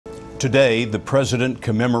Today, the president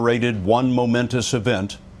commemorated one momentous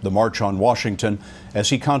event, the March on Washington, as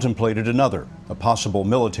he contemplated another, a possible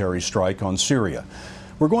military strike on Syria.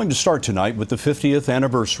 We're going to start tonight with the 50th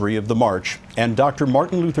anniversary of the march and Dr.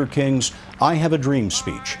 Martin Luther King's I Have a Dream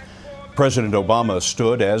speech. President Obama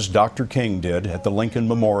stood, as Dr. King did, at the Lincoln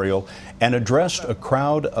Memorial and addressed a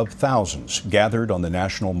crowd of thousands gathered on the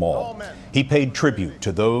National Mall. He paid tribute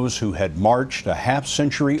to those who had marched a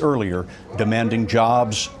half-century earlier, demanding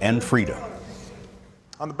jobs and freedom.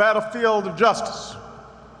 On the battlefield of justice,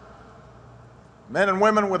 men and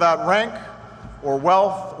women without rank or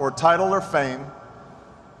wealth or title or fame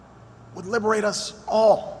would liberate us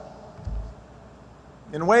all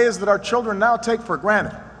in ways that our children now take for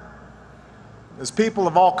granted, as people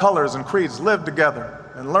of all colors and creeds live together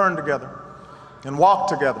and learn together and walk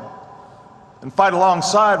together and fight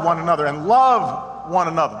alongside one another and love one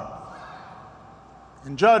another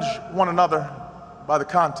and judge one another by the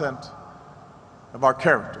content of our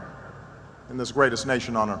character in this greatest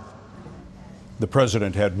nation on earth. The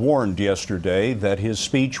president had warned yesterday that his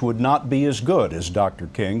speech would not be as good as Dr.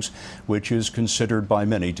 King's, which is considered by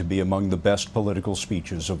many to be among the best political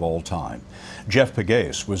speeches of all time. Jeff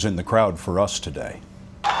Pegues was in the crowd for us today.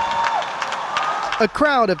 A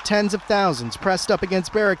crowd of tens of thousands pressed up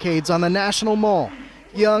against barricades on the National Mall.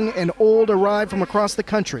 Young and old arrived from across the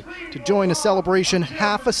country to join a celebration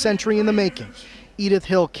half a century in the making. Edith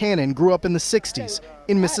Hill Cannon grew up in the 60s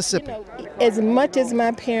in Mississippi. As much as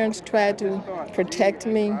my parents tried to protect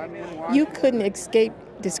me, you couldn't escape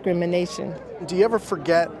discrimination. Do you ever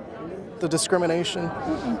forget the discrimination?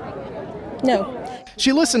 No.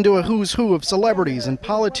 She listened to a who's who of celebrities and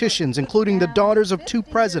politicians, including the daughters of two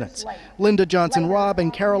presidents, Lyndon Johnson Robb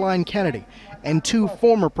and Caroline Kennedy, and two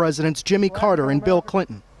former presidents, Jimmy Carter and Bill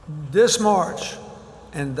Clinton. This march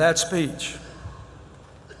and that speech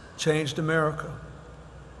changed America.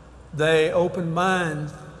 They opened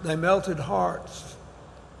minds, they melted hearts,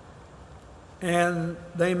 and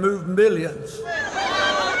they moved millions.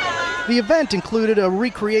 The event included a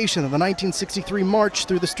recreation of the 1963 march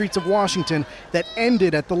through the streets of Washington that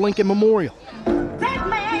ended at the Lincoln Memorial.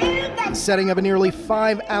 The setting of a nearly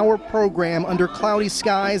 5-hour program under cloudy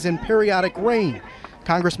skies and periodic rain.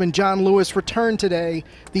 Congressman John Lewis returned today,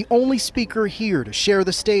 the only speaker here to share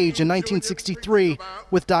the stage in 1963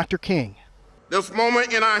 with Dr. King. This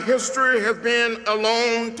moment in our history has been a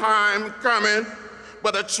long time coming,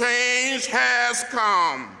 but a change has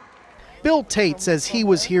come. Bill Tate says he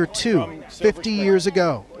was here too, 50 years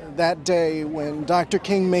ago. That day when Dr.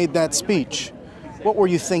 King made that speech, what were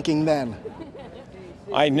you thinking then?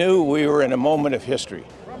 I knew we were in a moment of history.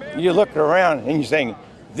 You look around and you're saying,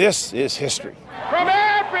 this is history. From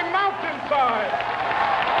every mountainside,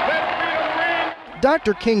 let freedom ring.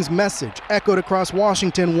 Dr. King's message echoed across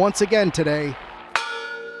Washington once again today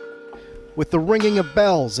with the ringing of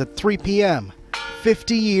bells at 3 p.m.,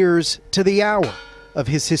 50 years to the hour of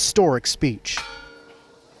his historic speech.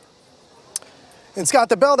 And Scott,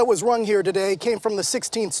 the bell that was rung here today came from the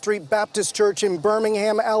 16th Street Baptist Church in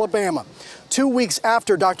Birmingham, Alabama. 2 weeks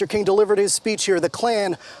after Dr. King delivered his speech here, the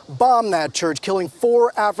Klan bombed that church, killing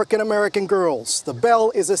 4 African-American girls. The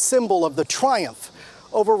bell is a symbol of the triumph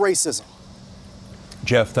over racism.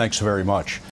 Jeff, thanks very much.